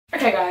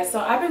Okay guys, so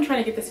I've been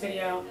trying to get this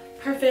video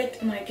perfect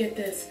and like get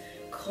this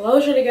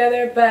closure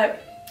together,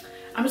 but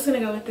I'm just gonna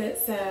go with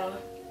it. So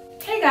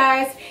hey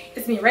guys,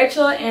 it's me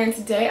Rachel, and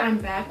today I'm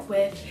back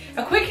with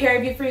a quick hair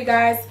review for you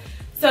guys.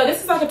 So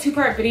this is like a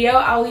two-part video.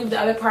 I'll leave the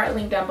other part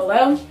linked down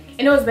below,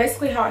 and it was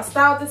basically how I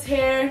styled this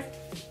hair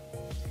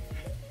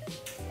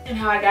and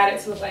how I got it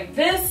to look like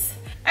this.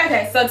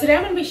 Okay, so today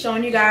I'm gonna be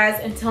showing you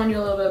guys and telling you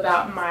a little bit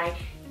about my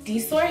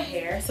Dsoar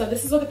hair. So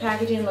this is what the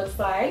packaging looks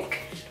like.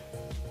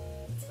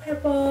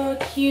 Purple,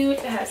 cute.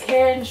 It has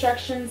hair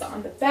instructions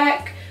on the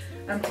back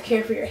to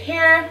care for your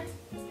hair,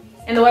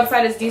 and the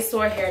website is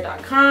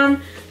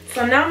dsoarhair.com.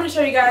 So now I'm going to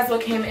show you guys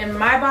what came in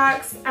my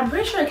box. I'm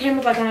pretty sure it came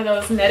with like one of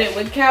those netted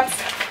wig caps,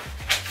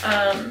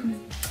 and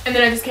then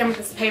it just came with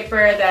this paper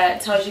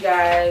that tells you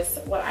guys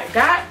what I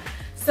got.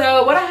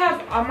 So what I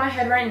have on my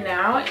head right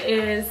now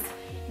is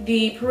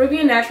the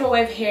Peruvian Natural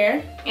wave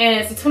hair, and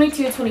it's a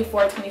 22,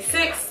 24,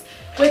 26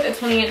 with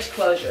a 20-inch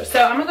closure.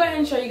 So I'm going to go ahead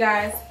and show you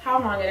guys how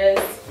long it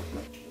is.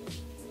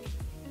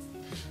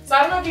 So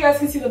I don't know if you guys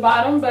can see the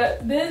bottom,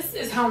 but this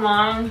is how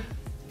long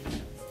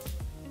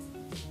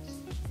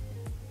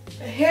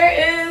the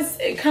hair is.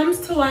 It comes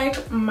to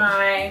like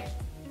my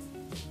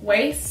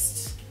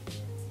waist,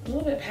 a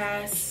little bit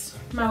past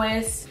my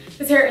waist.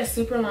 This hair is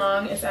super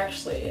long. It's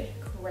actually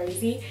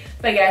crazy.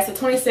 But yeah, so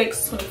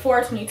 26,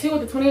 24, 22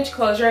 with a 20-inch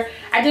closure.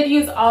 I did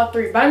use all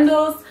 3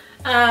 bundles.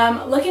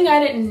 Looking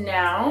at it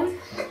now,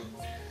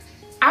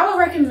 I would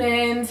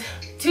recommend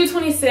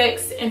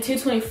 226 and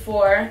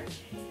 224.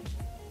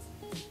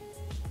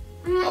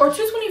 Or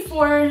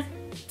 224,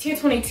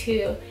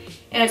 222,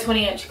 and a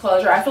 20-inch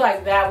closure. I feel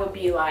like that would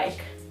be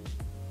like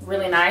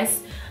really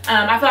nice.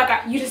 I feel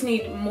like you just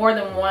need more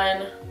than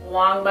one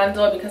long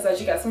bundle, because as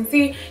you guys can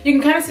see, you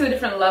can kind of see the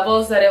different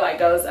levels that it like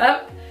goes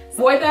up. To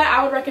avoid that,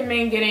 I would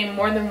recommend getting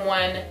more than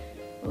one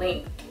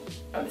length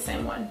of the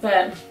same one.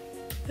 But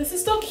this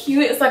is still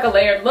cute. It's like a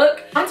layered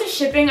look. Onto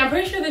shipping, I'm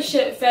pretty sure this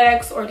ship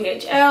FedEx or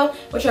DHL,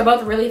 which are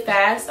both really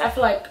fast. I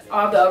feel like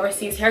all the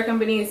overseas hair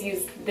companies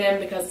use them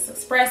because it's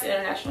express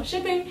international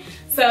shipping.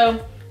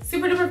 So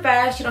super duper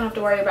fast. You don't have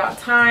to worry about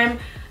time.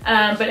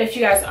 But if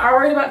you guys are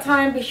worried about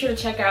time, be sure to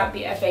check out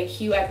the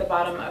FAQ at the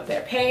bottom of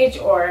their page,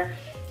 or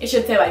it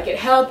should say like get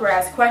help or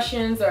ask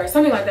questions or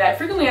something like that.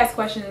 Frequently asked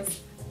questions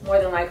more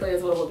than likely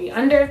is what it will be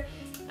under.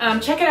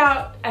 Check it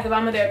out at the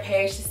bottom of their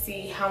page to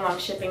see how long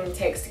shipping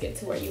takes to get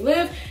to where you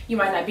live. You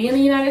might not be in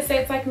the United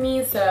States like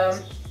me, so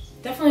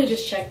definitely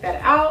just check that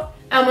out.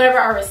 Whenever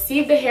I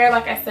received the hair,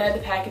 like I said,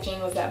 the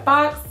packaging was that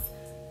box.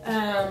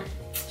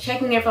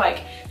 Checking it for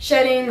like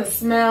shedding, the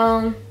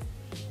smell,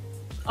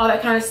 all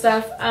that kind of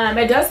stuff.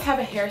 It does have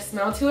a hair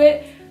smell to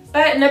it,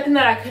 but nothing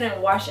that I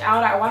couldn't wash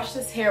out. I washed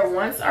this hair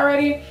once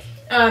already,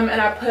 and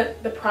I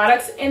put the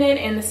products in it,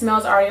 and the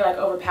smell's already like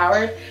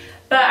overpowered.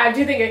 But I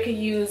do think it could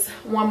use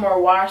one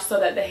more wash so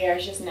that the hair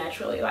is just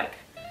naturally like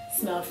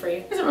smell free.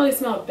 It doesn't really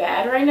smell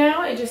bad right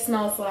now. It just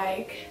smells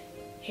like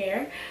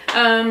hair.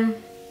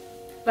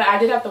 But I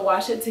did have to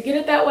wash it to get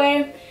it that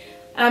way.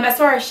 As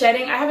far as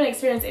shedding, I haven't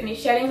experienced any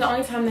shedding. The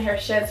only time the hair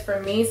sheds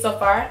for me so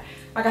far,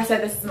 like I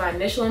said, this is my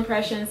initial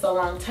impression. So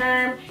long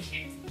term,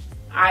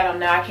 I don't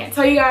know. I can't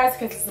tell you guys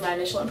because this is my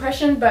initial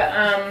impression.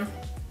 But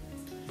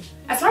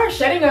as far as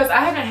shedding goes,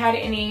 I haven't had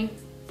any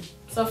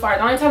so far.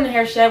 The only time the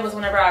hair shed was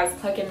whenever I was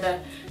plucking the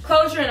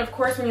closure, and of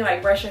course when you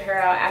like brush your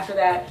hair out after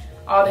that,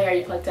 all the hair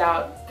you plucked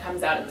out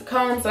comes out in the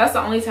comb. So that's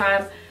the only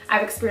time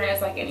I've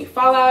experienced like any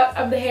fallout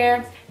of the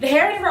hair. The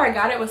hair, whenever I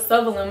got it, was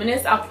so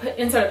voluminous. I'll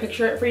insert a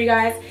picture for you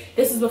guys.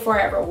 This is before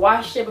I ever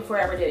washed it, before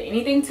I ever did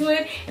anything to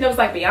it, and it was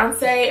like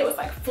Beyonce. It was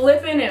like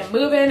flipping and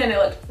moving, and it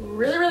looked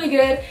really, really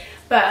good.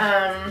 But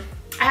I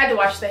had to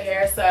wash the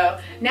hair, so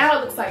now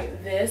it looks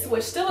like this,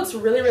 which still looks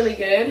really, really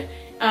good.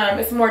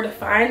 It's more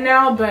defined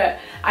now, but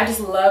I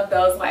just love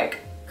those like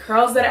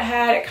curls that it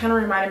had. It kind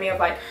of reminded me of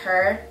like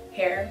her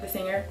hair, the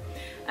singer,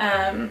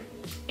 and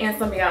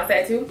some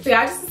Beyonce too. So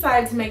yeah, I just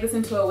decided to make this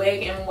into a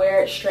wig and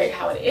wear it straight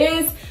how it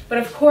is. But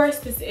of course,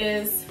 this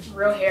is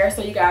real hair,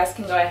 so you guys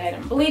can go ahead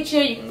and bleach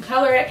it. You can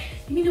color it.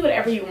 You can do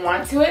whatever you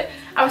want to it.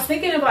 I was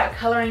thinking of like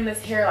coloring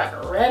this hair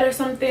like red or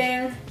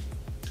something.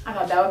 I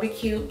thought that would be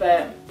cute,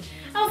 but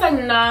I was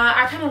like, nah,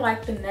 I kind of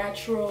like the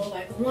natural,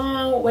 like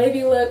long,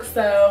 wavy look,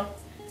 so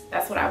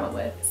that's what I went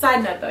with.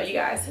 Side note though, you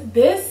guys,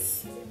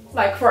 this,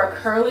 like for a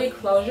curly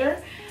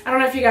closure, I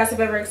don't know if you guys have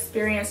ever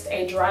experienced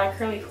a dry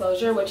curly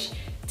closure, which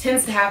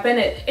tends to happen.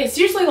 It's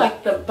usually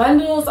like the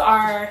bundles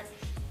are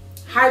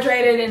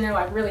hydrated and they're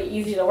like really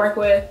easy to work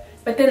with,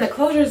 but then the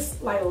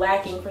closure's like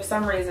lacking for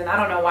some reason. I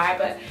don't know why,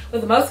 but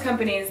with most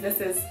companies,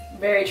 this is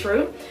very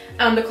true.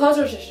 The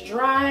closure is just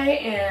dry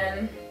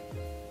and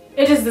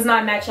it just does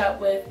not match up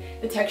with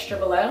the texture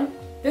below.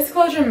 This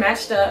closure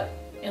matched up.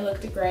 It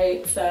looked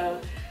great,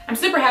 so I'm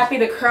super happy.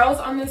 The curls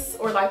on this,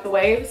 or like the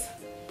waves,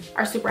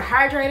 are super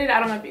hydrated. I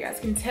don't know if you guys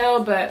can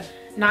tell, but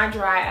not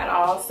dry at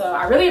all. So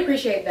I really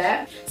appreciate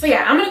that. So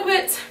yeah, I'm gonna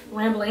quit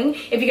rambling.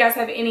 If you guys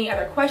have any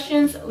other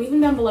questions, leave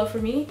them down below for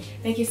me.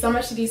 Thank you so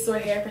much to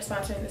Dsoar Hair for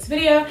sponsoring this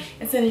video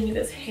and sending me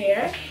this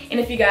hair. And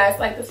if you guys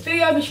like this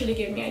video, be sure to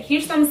give me a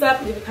huge thumbs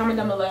up, leave a comment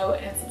down below,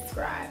 and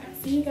subscribe.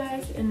 See you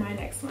guys in my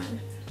next one.